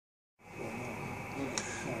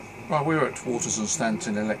Right, we're at Waters and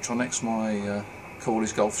Stanton Electronics. My call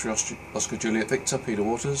is Golf 3 Oscar Juliet Victor, Peter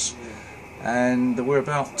Waters, and we're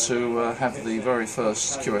about to have the very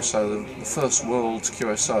first QSO, the first world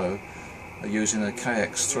QSO, using a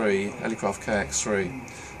KX3, Elecraft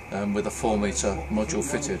KX3, with a 4-metre module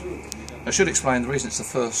fitted. I should explain the reason it's the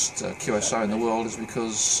first QSO in the world is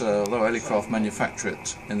because although Elecraft manufacture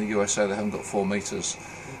it in the USA, they haven't got 4 metres.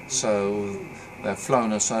 So they've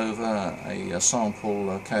flown us over a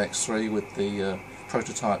sample KX3 with the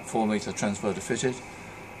prototype 4-metre transverter fitted,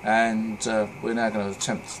 and we're now going to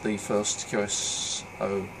attempt the first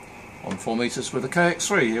QSO on 4 metres with the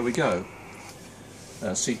KX3. Here we go.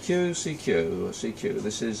 CQ, CQ, CQ.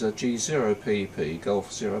 This is a G0PEP,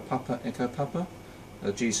 Golf 0 Papa, Echo Papa.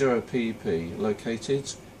 G0PEP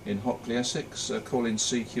located in Hockley, Essex, calling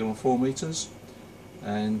CQ on 4 metres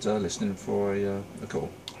and listening for a call.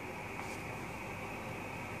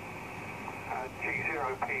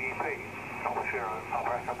 G0PEP, Golf 0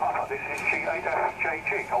 Papa, Echo Papa. This is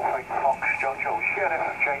G8FJG, Golf 8 Fox, John George.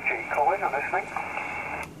 G8FJG calling and listening.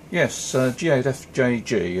 Yes,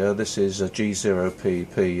 G8FJG, this is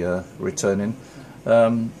G0PEP returning.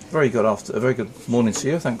 Very good morning to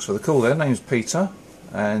you. Thanks for the call there. Name's Peter,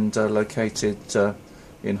 and located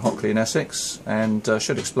in Hockley in Essex, and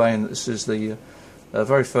should explain that this is the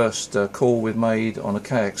very first call we've made on a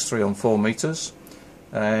KX3 on 4 metres,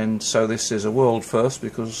 and so this is a world first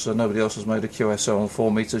because nobody else has made a QSO on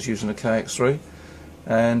 4 metres using a KX3,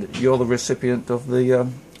 and you're the recipient of the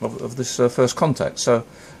of this first contact. So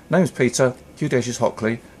name's Peter, QDH is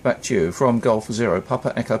Hockley, back to you from Golf 0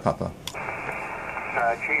 Papa Echo Papa.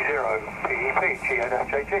 G0PEP,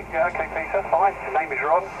 G8FJG. Yeah, okay, Peter, fine. The name is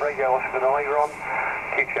Ron, Radio Oscar I, Ron.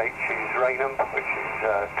 QTH is Raynham, which is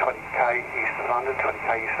 20k east of London, 20k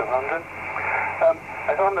east of London.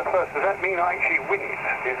 As I'm the first, does that mean I actually win it?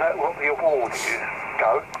 Is that what the award is?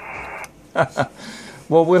 Go.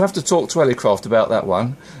 Well, we'll have to talk to Elecraft about that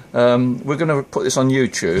one. We're going to put this on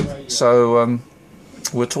YouTube, so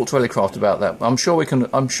we'll talk to Elecraft about that. I'm sure we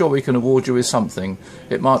can award you with something.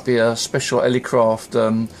 It might be a special Elecraft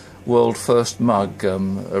world first mug,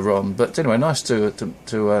 Ron. But anyway, nice to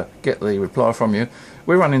get the reply from you.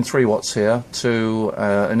 We're running 3 watts here to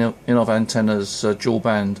Innov Antenna's dual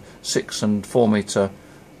band 6 and 4 metre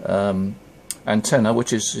antenna,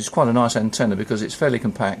 which is quite a nice antenna because it's fairly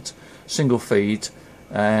compact, single feed,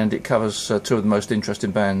 and it covers 2 of the most interesting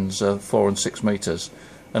bands, 4 and 6 metres.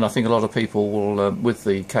 And I think a lot of people will, with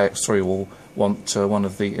the KX3, will want one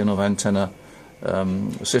of the Innov Antenna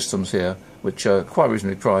systems here, which are quite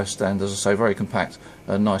reasonably priced and, as I say, very compact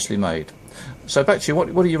and nicely made. So back to you,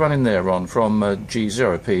 what are you running there, Ron, from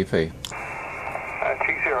G0PEP?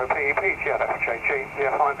 G0PEP, GLFJG.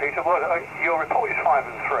 Yeah, fine, Peter. Well, your report is 5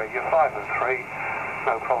 and 3. You're 5 and 3,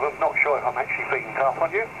 no problem. Not sure if I'm actually beamed up on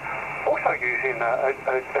you. Also using a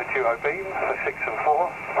duo beam for 6 and 4,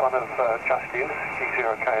 one of Justin's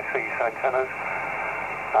G0KSC's antennas.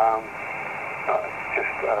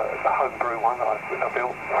 Just a homebrew one that I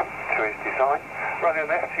built to his design. Running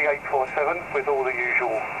an FT847 with all the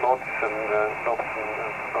usual mods and knobs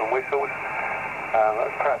and whistles.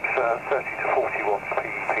 Perhaps 30 to 40 watts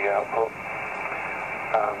PEP output.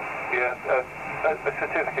 A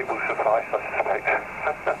certificate will suffice, I suspect.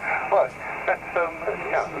 Well, that's a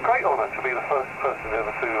great honour to be the first person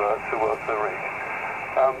ever to work the rig.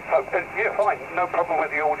 Yeah, fine, no problem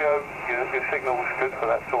with the audio. Your signal's good for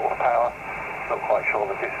that sort of power. Not quite sure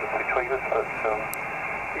the distance between us, but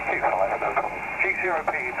Q5, no problem.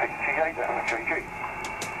 G0PEP, G8FJG.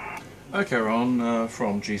 Okay, Ron,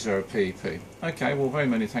 from G0PEP. Okay, well, very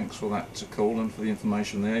many thanks for that call and for the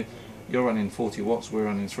information there. You're running 40 watts, we're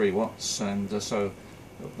running 3 watts, and so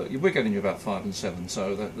we're getting you about 5 and 7,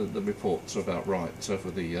 so the reports are about right, so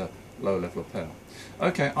for the low level of power.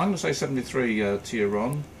 Okay, I'm going to say 73 to you,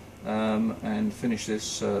 Ron, and finish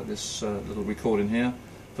this little recording here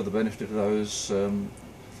for the benefit of those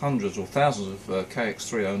hundreds or thousands of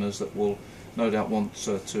KX3 owners that will no doubt want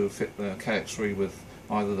to fit their KX3 with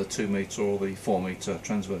either the 2 metre or the 4 metre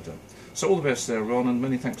transverter. So all the best there, Ron, and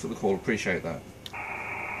many thanks for the call, appreciate that.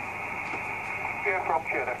 Yeah, from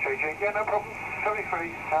GLFJG. Yeah, no problem.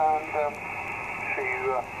 73, and see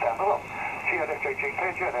you down the road. GLFJG,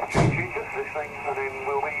 GLFJG, just listening, and then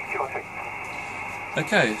we'll be chatting.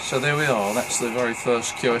 Okay, so there we are. That's the very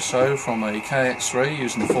first QSO from a KX3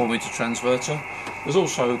 using the 4 metre transverter. There's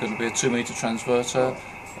also going to be a 2 metre transverter,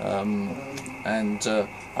 and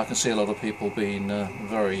I can see a lot of people being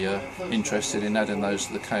very interested in adding those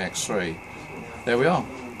to the KX3. There we are,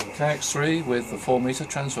 KX3 with the 4 metre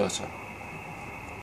transverter.